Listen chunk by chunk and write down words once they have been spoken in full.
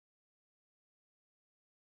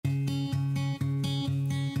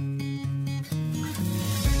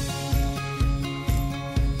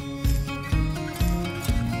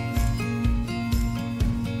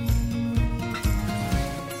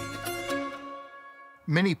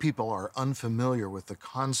Many people are unfamiliar with the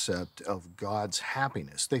concept of God's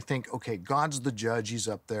happiness. They think, okay, God's the judge, he's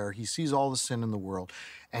up there, he sees all the sin in the world,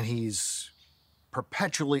 and he's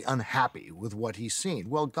perpetually unhappy with what he's seen.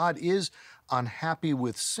 Well, God is unhappy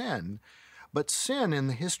with sin, but sin in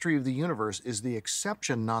the history of the universe is the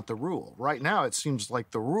exception, not the rule. Right now, it seems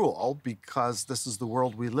like the rule because this is the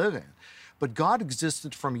world we live in. But God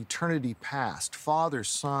existed from eternity past, Father,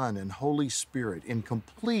 Son, and Holy Spirit, in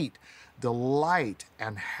complete delight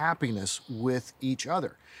and happiness with each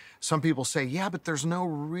other. Some people say, yeah, but there's no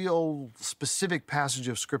real specific passage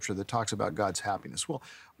of Scripture that talks about God's happiness. Well,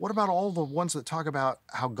 what about all the ones that talk about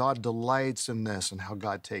how God delights in this and how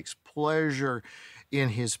God takes pleasure in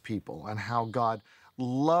his people and how God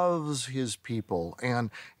loves his people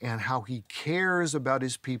and how he cares about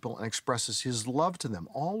his people and expresses his love to them?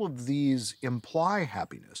 All of these imply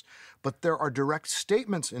happiness, but there are direct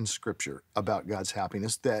statements in Scripture about God's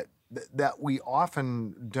happiness that we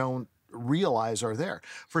often don't realize are there.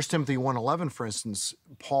 1 Timothy 1:11, for instance,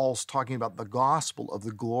 Paul's talking about the gospel of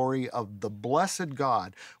the glory of the blessed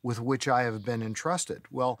God with which I have been entrusted.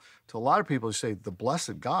 Well, to a lot of people who say the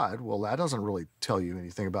blessed God, well, that doesn't really tell you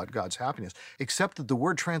anything about God's happiness, except that the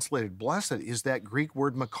word translated blessed is that Greek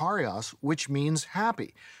word makarios, which means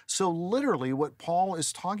happy. So literally what Paul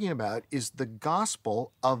is talking about is the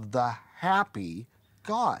gospel of the happy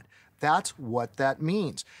God. That's what that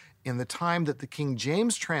means. In the time that the King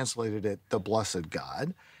James translated it, the blessed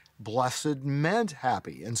God, blessed meant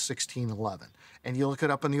happy in 1611. And you look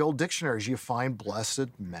it up in the old dictionaries, you find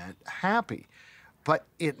blessed meant happy. But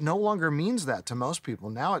it no longer means that to most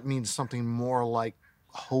people. Now it means something more like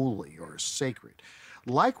holy or sacred.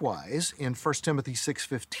 Likewise, in 1 Timothy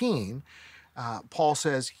 6:15, Paul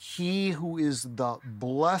says, he who is the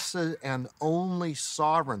blessed and only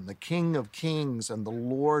sovereign, the King of kings and the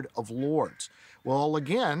Lord of lords. Well,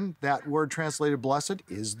 again, that word translated blessed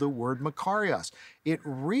is the word makarios. It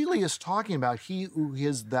really is talking about he who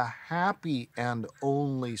is the happy and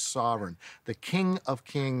only sovereign, the King of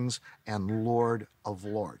kings and Lord of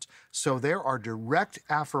lords. So there are direct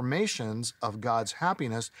affirmations of God's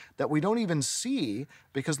happiness that we don't even see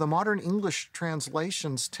because the modern English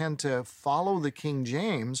translations tend to follow the King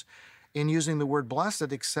James in using the word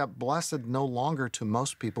blessed, except blessed no longer to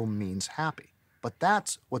most people means happy. But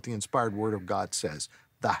that's what the inspired word of God says,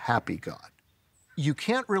 the happy God. You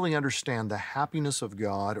can't really understand the happiness of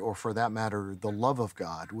God, or for that matter, the love of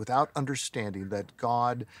God, without understanding that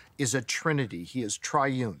God is a Trinity. He is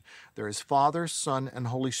triune. There is Father, Son, and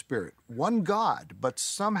Holy Spirit. One God, but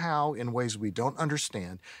somehow, in ways we don't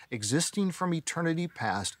understand, existing from eternity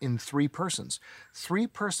past in three persons. Three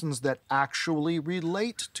persons that actually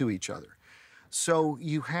relate to each other. So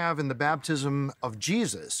you have in the baptism of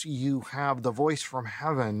Jesus, you have the voice from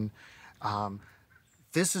heaven,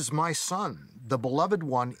 this is my Son, the beloved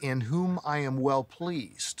one in whom I am well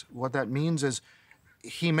pleased. What that means is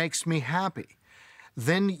he makes me happy.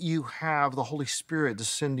 Then you have the Holy Spirit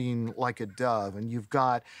descending like a dove, and you've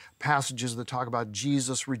got passages that talk about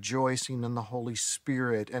Jesus rejoicing in the Holy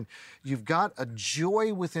Spirit, and you've got a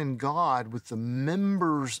joy within God with the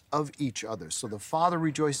members of each other. So the Father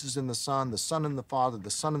rejoices in the Son in the Father, the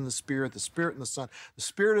Son in the Spirit in the Son, the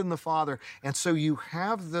Spirit in the Father, and so you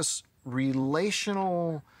have this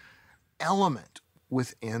relational element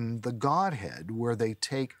within the Godhead where they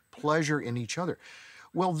take pleasure in each other.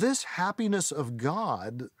 Well, this happiness of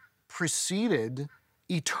God preceded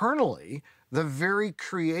eternally the very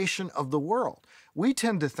creation of the world. We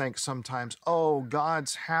tend to think sometimes, oh,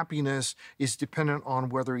 God's happiness is dependent on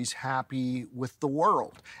whether he's happy with the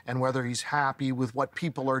world and whether he's happy with what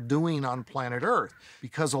people are doing on planet Earth.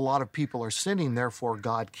 Because a lot of people are sinning, therefore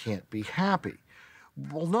God can't be happy.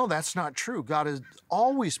 Well, no, that's not true. God has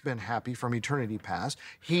always been happy from eternity past.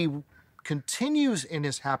 He continues in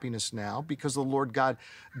his happiness now because the Lord God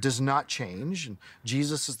does not change. And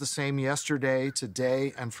Jesus is the same yesterday,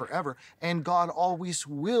 today, and forever. And God always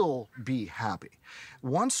will be happy.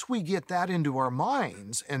 Once we get that into our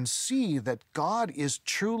minds and see that God is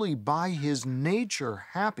truly by his nature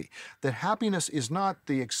happy, that happiness is not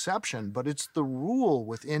the exception, but it's the rule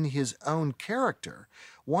within his own character,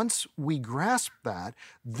 once we grasp that,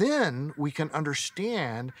 then we can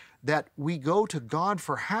understand that we go to God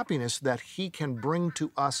for happiness, that he can bring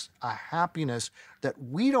to us a happiness that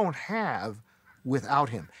we don't have without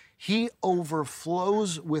him. He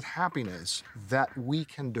overflows with happiness that we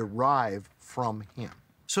can derive from him.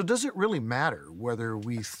 So does it really matter whether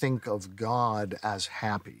we think of God as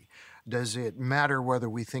happy? Does it matter whether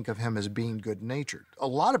we think of him as being good-natured? A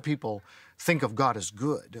lot of people think of God as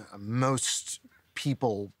good. Most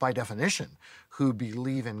people, by definition, who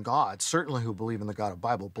believe in God, certainly who believe in the God of the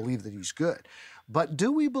Bible, believe that he's good. But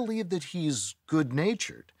do we believe that he's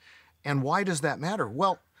good-natured? And why does that matter?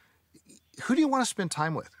 Well, who do you want to spend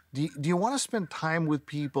time with? Do you want to spend time with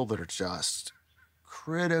people that are just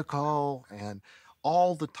critical and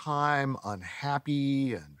all the time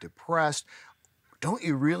unhappy and depressed? Don't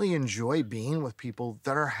you really enjoy being with people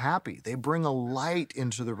that are happy? They bring a light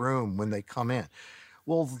into the room when they come in.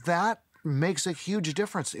 Well, that makes a huge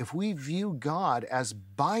difference. If we view God as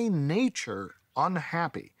by nature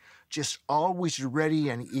unhappy, just always ready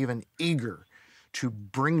and even eager to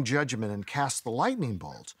bring judgment and cast the lightning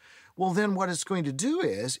bolts, well, then what it's going to do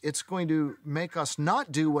is it's going to make us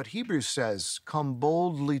not do what Hebrews says, come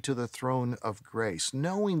boldly to the throne of grace,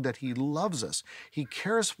 knowing that he loves us, he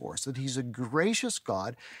cares for us, that he's a gracious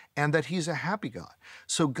God, and that he's a happy God.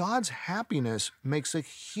 So God's happiness makes a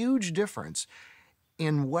huge difference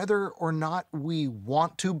in whether or not we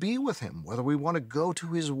want to be with him, whether we want to go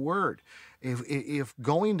to his word. If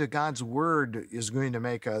going to God's word is going to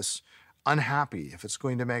make us unhappy, if it's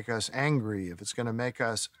going to make us angry, if it's going to make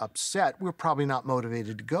us upset, we're probably not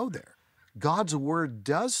motivated to go there. God's word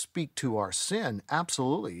does speak to our sin,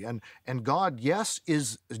 absolutely. And God, yes,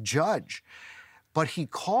 is a judge. But he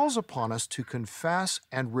calls upon us to confess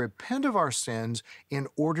and repent of our sins in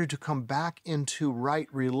order to come back into right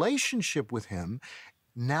relationship with him.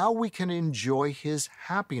 Now we can enjoy his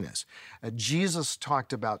happiness. Jesus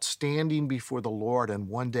talked about standing before the Lord and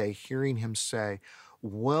one day hearing him say,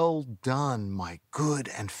 "Well done, my good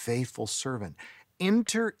and faithful servant.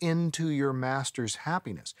 Enter into your master's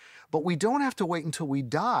happiness." But we don't have to wait until we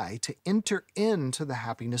die to enter into the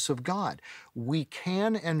happiness of God. We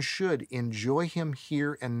can and should enjoy him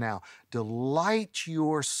here and now. Delight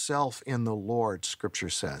yourself in the Lord, Scripture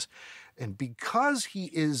says. And because he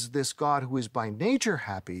is this God who is by nature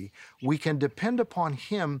happy, we can depend upon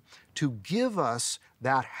him to give us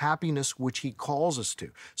that happiness which he calls us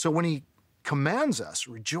to. So when he commands us,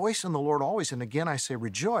 rejoice in the Lord always, and again I say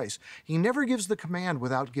rejoice, he never gives the command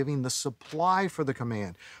without giving the supply for the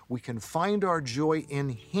command. We can find our joy in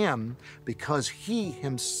him because he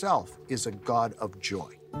himself is a God of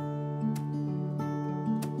joy.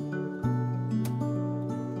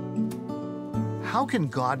 How can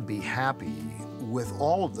God be happy with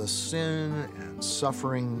all of the sin and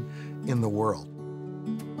suffering in the world?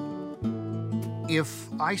 If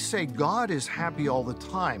I say God is happy all the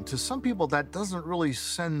time, to some people that doesn't really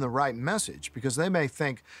send the right message, because they may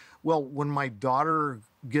think, well, when my daughter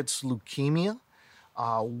gets leukemia,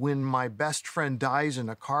 when my best friend dies in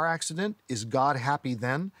a car accident, is God happy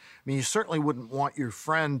then? I mean, you certainly wouldn't want your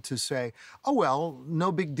friend to say, oh, well,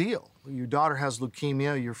 no big deal. Your daughter has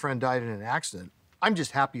leukemia, your friend died in an accident. I'm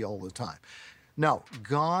just happy all the time. No,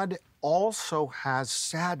 God also has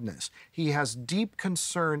sadness. He has deep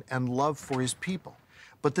concern and love for his people.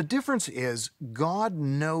 But the difference is God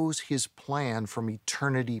knows his plan from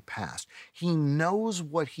eternity past. He knows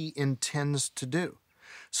what he intends to do.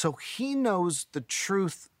 So he knows the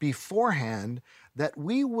truth beforehand that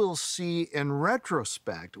we will see in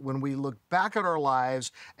retrospect when we look back at our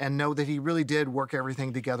lives and know that he really did work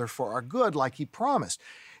everything together for our good like he promised.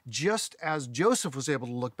 Just as Joseph was able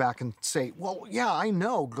to look back and say, well, yeah, I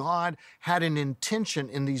know God had an intention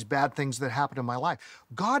in these bad things that happened in my life.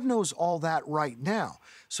 God knows all that right now.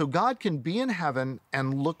 So God can be in heaven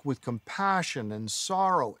and look with compassion and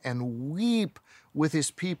sorrow and weep with his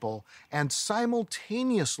people and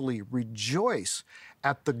simultaneously rejoice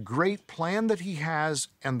at the great plan that he has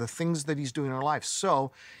and the things that he's doing in our life.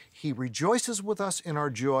 So he rejoices with us in our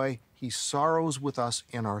joy. He sorrows with us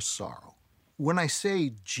in our sorrow. When I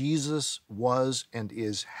say Jesus was and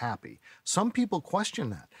is happy, some people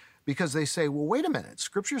question that because they say, well, wait a minute.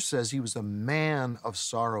 Scripture says he was a man of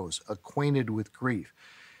sorrows, acquainted with grief.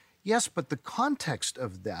 Yes, but the context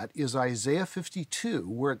of that is Isaiah 52,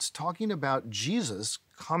 where it's talking about Jesus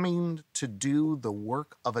coming to do the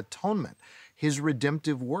work of atonement, his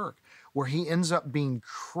redemptive work, where he ends up being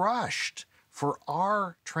crushed for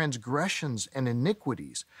our transgressions and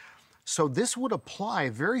iniquities. So this would apply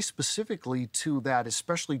very specifically to that,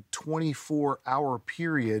 especially 24-hour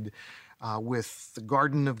period with the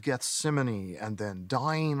Garden of Gethsemane and then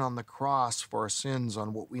dying on the cross for our sins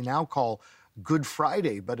on what we now call Good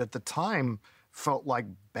Friday, but at the time felt like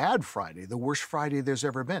Bad Friday, the worst Friday there's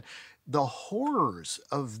ever been. The horrors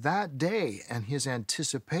of that day and his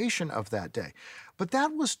anticipation of that day. But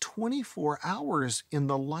that was 24 hours in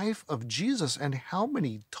the life of Jesus, and how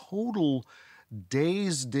many total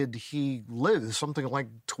days did he live? Something like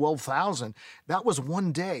 12,000. That was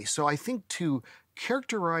one day. So I think to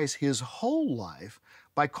characterize his whole life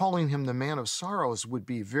by calling him the man of sorrows would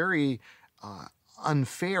be very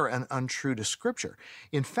unfair and untrue to Scripture.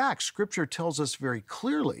 In fact, Scripture tells us very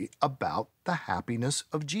clearly about the happiness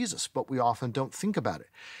of Jesus, but we often don't think about it.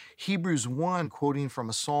 Hebrews 1, quoting from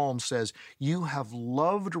a psalm, says, "You have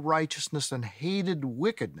loved righteousness and hated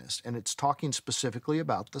wickedness," and it's talking specifically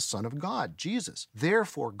about the Son of God, Jesus.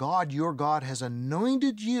 "Therefore, God, your God, has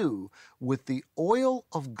anointed you with the oil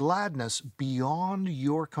of gladness beyond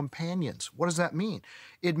your companions." What does that mean?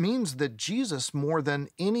 It means that Jesus, more than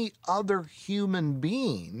any other human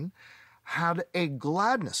being, had a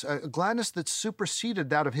gladness that superseded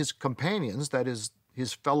that of his companions, that is,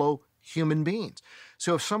 his fellow human beings.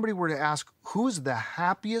 So if somebody were to ask, who's the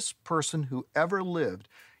happiest person who ever lived,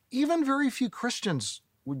 even very few Christians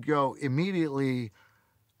would go immediately,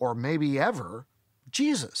 or maybe ever,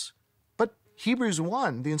 Jesus. But Hebrews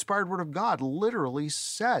 1, the inspired word of God, literally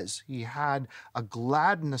says he had a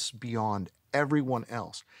gladness beyond everyone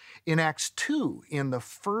else. In Acts 2, in the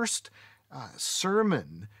first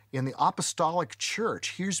sermon in the apostolic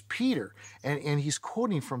church, here's Peter, and he's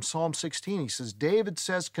quoting from Psalm 16. He says, David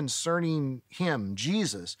says concerning him,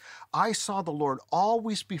 Jesus, "I saw the Lord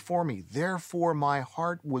always before me, therefore my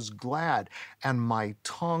heart was glad and my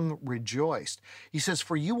tongue rejoiced." He says,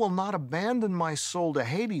 "For you will not abandon my soul to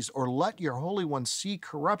Hades or let your Holy One see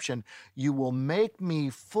corruption. You will make me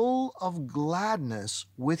full of gladness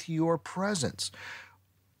with your presence."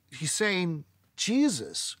 He's saying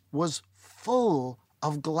Jesus was full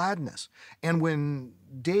of gladness. And when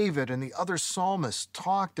David and the other psalmists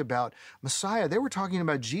talked about Messiah, they were talking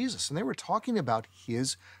about Jesus, and they were talking about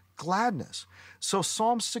his gladness. So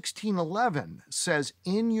Psalm 16:11 says,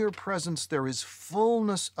 "In your presence there is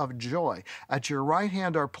fullness of joy. At your right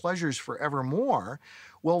hand are pleasures forevermore."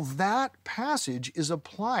 Well, that passage is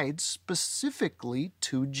applied specifically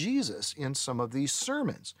to Jesus in some of these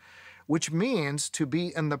sermons, which means to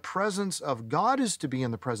be in the presence of God is to be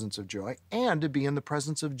in the presence of joy, and to be in the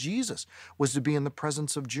presence of Jesus was to be in the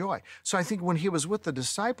presence of joy. So I think when he was with the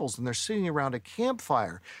disciples and they're sitting around a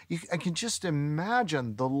campfire, I can just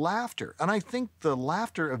imagine the laughter. And I think the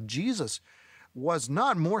laughter of Jesus was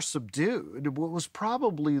not more subdued, it was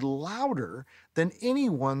probably louder than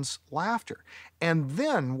anyone's laughter. And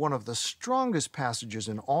then one of the strongest passages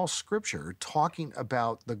in all Scripture talking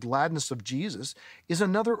about the gladness of Jesus is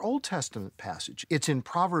another Old Testament passage. It's in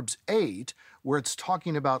Proverbs 8, where it's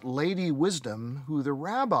talking about Lady Wisdom, who the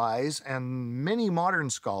rabbis and many modern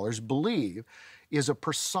scholars believe is a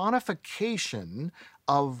personification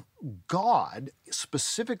of God,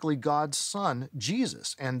 specifically God's Son,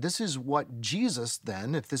 Jesus. And this is what Jesus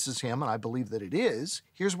then, if this is him, and I believe that it is,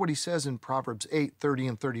 here's what he says in Proverbs 8:30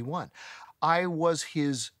 and 31. "I was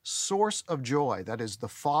his source of joy," that is the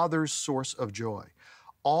Father's source of joy,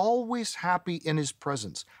 "always happy in his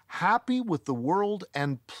presence, happy with the world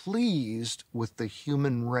and pleased with the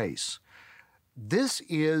human race." This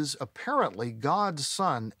is apparently God's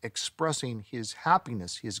Son expressing his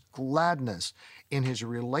happiness, his gladness in his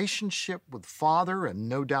relationship with Father and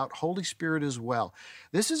no doubt Holy Spirit as well.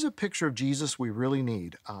 This is a picture of Jesus we really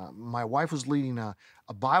need. My wife was leading a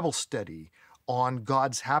Bible study on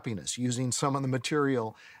God's happiness using some of the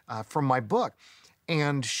material from my book.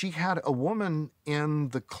 And she had a woman in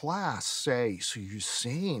the class say, "So you're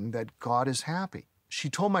saying that God is happy?" She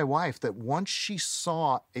told my wife that once she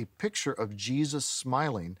saw a picture of Jesus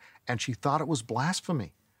smiling and she thought it was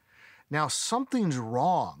blasphemy. Now, something's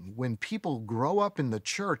wrong when people grow up in the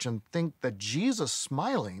church and think that Jesus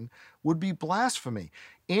smiling would be blasphemy.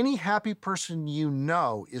 Any happy person you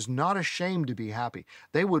know is not ashamed to be happy.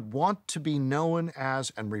 They would want to be known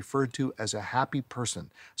as and referred to as a happy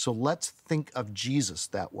person. So let's think of Jesus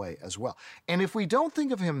that way as well. And if we don't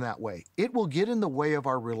think of him that way, it will get in the way of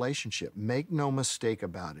our relationship. Make no mistake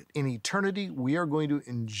about it. In eternity, we are going to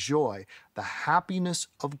enjoy the happiness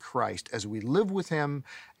of Christ as we live with him.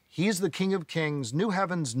 He's the King of Kings, new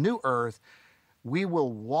heavens, new earth. We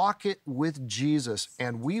will walk it with Jesus,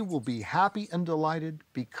 and we will be happy and delighted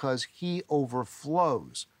because he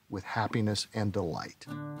overflows with happiness and delight.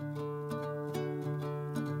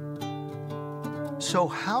 So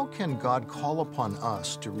how can God call upon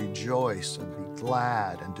us to rejoice and be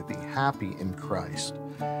glad and to be happy in Christ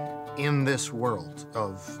in this world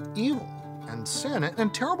of evil and sin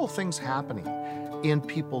and terrible things happening in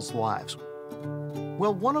people's lives?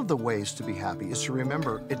 Well, one of the ways to be happy is to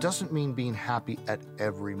remember it doesn't mean being happy at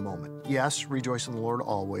every moment. Yes, rejoice in the Lord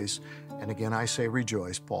always. And again, I say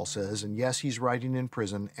rejoice, Paul says. And yes, he's writing in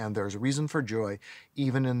prison, and there's reason for joy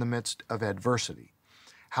even in the midst of adversity.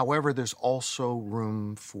 However, there's also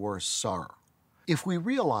room for sorrow. If we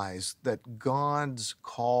realize that God's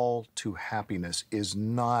call to happiness is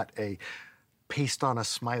not a paste on a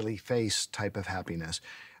smiley face type of happiness,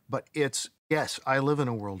 But yes, I live in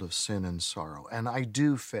a world of sin and sorrow, and I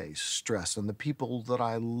do face stress, and the people that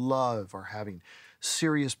I love are having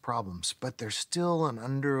serious problems, but there's still an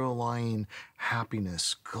underlying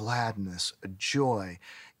happiness, gladness, a joy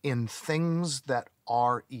in things that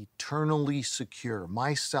are eternally secure.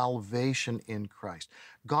 My salvation in Christ.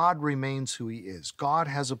 God remains who He is. God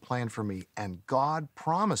has a plan for me, and God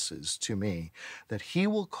promises to me that He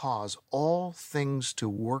will cause all things to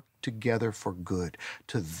work together for good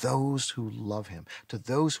to those who love Him, to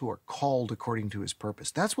those who are called according to His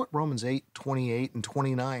purpose. That's what Romans 8:28 and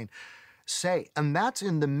 29 say. And that's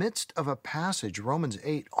in the midst of a passage, Romans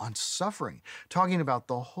 8, on suffering, talking about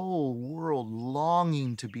the whole world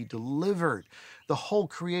longing to be delivered, the whole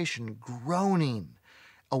creation groaning,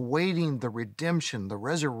 awaiting the redemption, the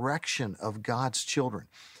resurrection of God's children.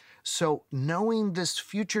 So, knowing this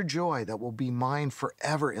future joy that will be mine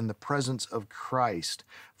forever in the presence of Christ,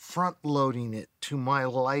 front loading it to my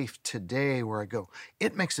life today where I go,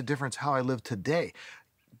 it makes a difference how I live today.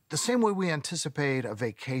 The same way we anticipate a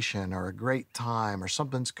vacation or a great time or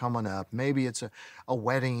something's coming up, maybe it's a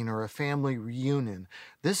wedding or a family reunion,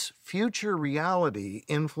 this future reality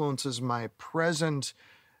influences my present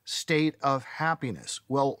state of happiness.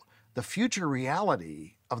 Well, the future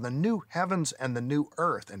reality of the new heavens and the new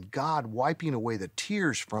earth and God wiping away the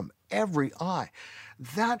tears from every eye,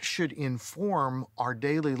 that should inform our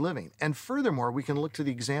daily living. And furthermore, we can look to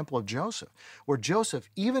the example of Joseph, where Joseph,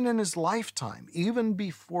 even in his lifetime, even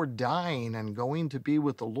before dying and going to be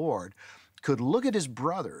with the Lord, could look at his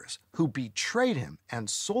brothers who betrayed him and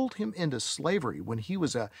sold him into slavery when he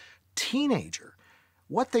was a teenager.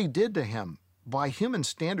 What they did to him by human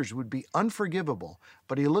standards would be unforgivable,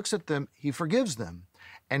 but he looks at them, he forgives them,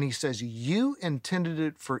 and he says, you intended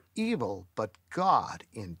it for evil, but God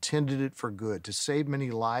intended it for good, to save many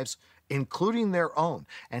lives, including their own.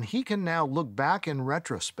 And he can now look back in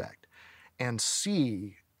retrospect and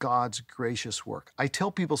see God's gracious work. I tell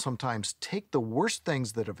people sometimes, take the worst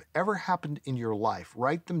things that have ever happened in your life,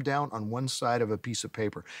 write them down on one side of a piece of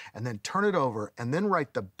paper, and then turn it over, and then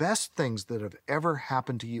write the best things that have ever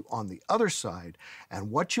happened to you on the other side. And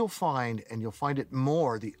what you'll find, and you'll find it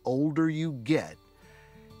more the older you get,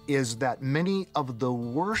 is that many of the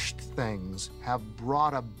worst things have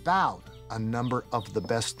brought about a number of the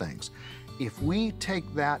best things. If we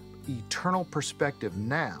take that eternal perspective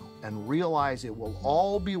now and realize it will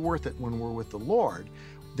all be worth it when we're with the Lord,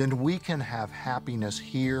 then we can have happiness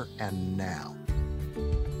here and now.